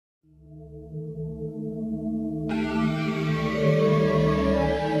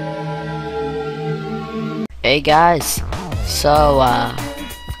Hey guys, so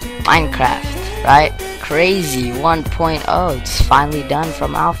Minecraft, right? Crazy 1.0, it's finally done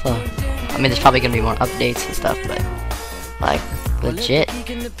from alpha. I mean, there's probably gonna be more updates and stuff, but like legit.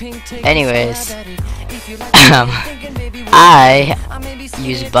 Anyways, I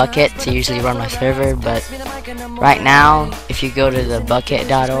use Bukkit to usually run my server, but right now, if you go to the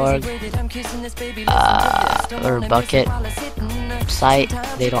bukkit.org or Bukkit site,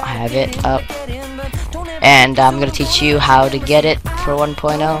 they don't have it up. And I'm gonna teach you how to get it for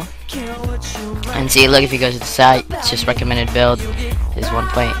 1.0. And see, look, if you go to the site, it's just recommended build is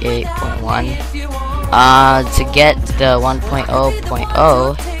 1.8.1. To get the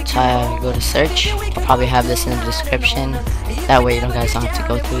 1.0.0, go to search. I'll probably have this in the description. That way you guys don't have to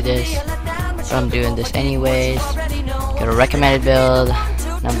go through this. But I'm doing this anyways. Go to recommended build,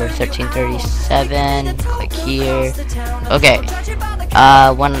 number 1337. Click here. Okay.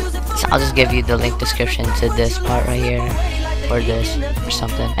 So I'll just give you the link description to this part right here, or this, or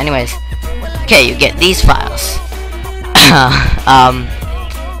something. Anyways, okay, you get these files.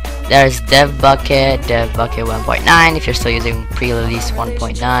 There's dev bukkit 1.9 if you're still using pre-release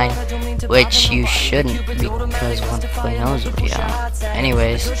 1.9, which you shouldn't because 1.0 is already out.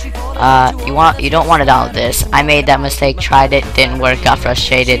 Anyways, you don't want to download this. I made that mistake, tried it, didn't work, got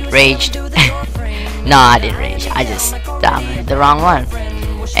frustrated, raged. No, I didn't rage. I just downloaded the wrong one.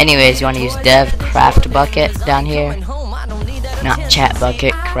 Anyways, you want to use dev craft bukkit down here, not chat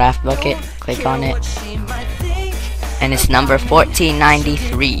bukkit, craft bukkit. Click on it, and it's number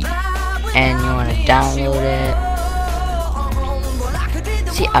 1493, and you want to download it.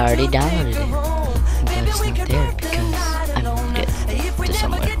 See, I already downloaded it, but it's not there because I moved it to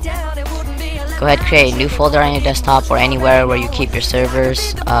somewhere. Go ahead, create a new folder on your desktop or anywhere where you keep your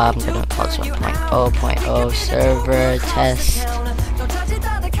servers. I'm gonna call this 1.0.0 server test.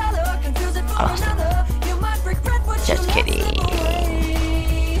 I lost it. Just kidding.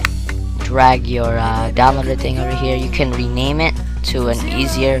 Drag your downloaded thing over here. You can rename it to an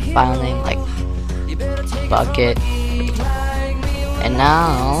easier file name like bukkit. And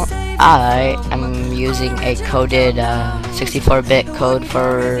now I am using a coded 64-bit code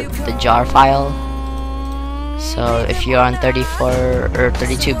for the jar file. So if you're on 34 or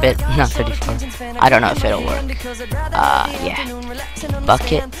 32-bit, not 34, I don't know if it'll work. Yeah,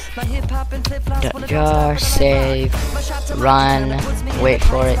 bukkit.jar, save, run, wait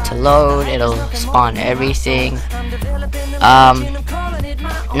for it to load. It'll spawn everything.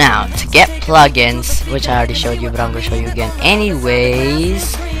 Now to get plugins, which I already showed you, but I'm gonna show you again.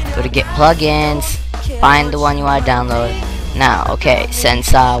 Anyways, go to get plugins, find the one you want to download. Now, okay,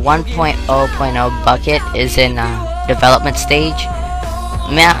 since 1.0.0 Bukkit is in development stage,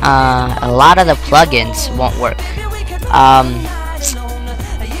 a lot of the plugins won't work.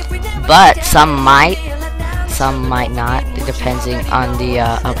 But some might not, depending on the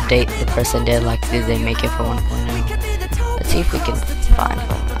update the person did. Like, did they make it for 1.0? Let's see if we can find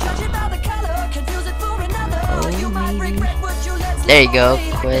one. There you go.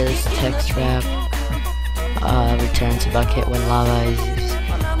 Quiz, text wrap. Return to Bukkit when lava is used.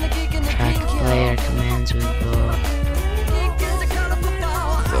 Track player commands with baww.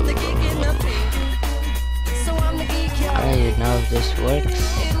 I don't even know if this works.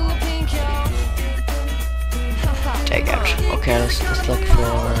 Take out. Okay, let's look for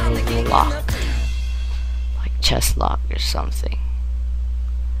lock, like chest lock or something.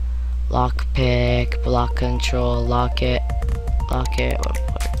 Lock pick, block control, lock it.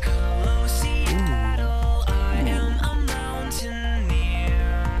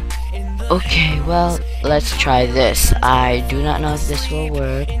 Okay, well, let's try this. I do not know if this will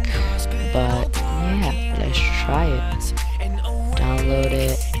work, but yeah, let's try it. Download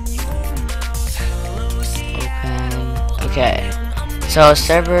it. Open. Okay, so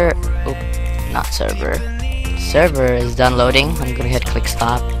server is done loading. I'm gonna hit click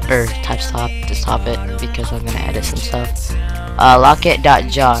stop, or type stop to stop it, because I'm gonna edit some stuff.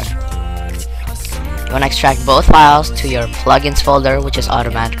 Lockit.jar. You want to extract both files to your plugins folder, which is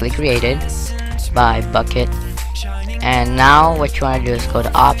automatically created by Bukkit. And now what you want to do is go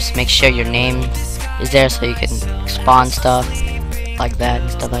to ops, make sure your name is there so you can spawn stuff like that and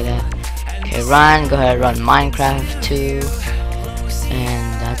stuff like that. Okay, run, go ahead, run Minecraft 2,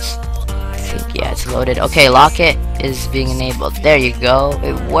 and that's, I think, yeah, it's loaded. Okay, Lockit is being enabled. There you go,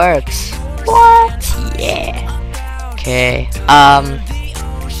 it works. What? Yeah. Okay,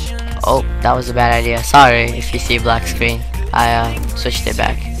 oh, that was a bad idea. Sorry if you see a black screen. I switched it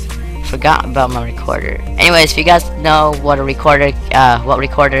back. Forgot about my recorder. Anyways, if you guys know what a recorder,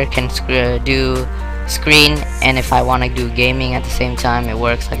 can do screen, and if I want to do gaming at the same time, it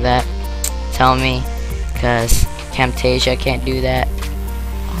works like that. Tell me, because Camtasia can't do that.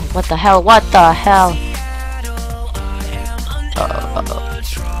 Oh, what the hell? What the hell?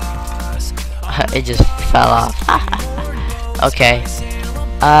 It just fell off. Okay.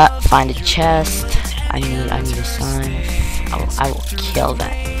 Find a chest. I need a sign. I will kill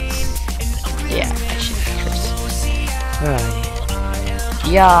that. Yeah, I should curse. Where are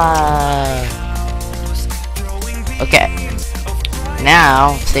you? Yeah. Okay.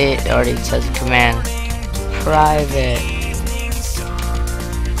 Now, see, it already says command. Private.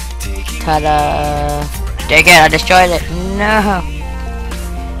 Ta-da! Dang it, I destroyed it. No.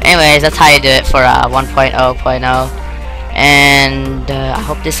 Anyways, that's how you do it for 1.0.0. And I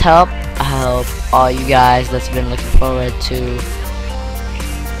hope this helped. I hope all you guys that's been looking forward to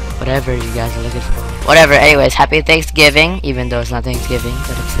whatever you guys are looking for. Whatever. Anyways, happy Thanksgiving, even though it's not Thanksgiving,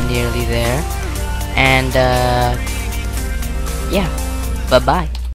 but it's nearly there. And yeah, bye bye.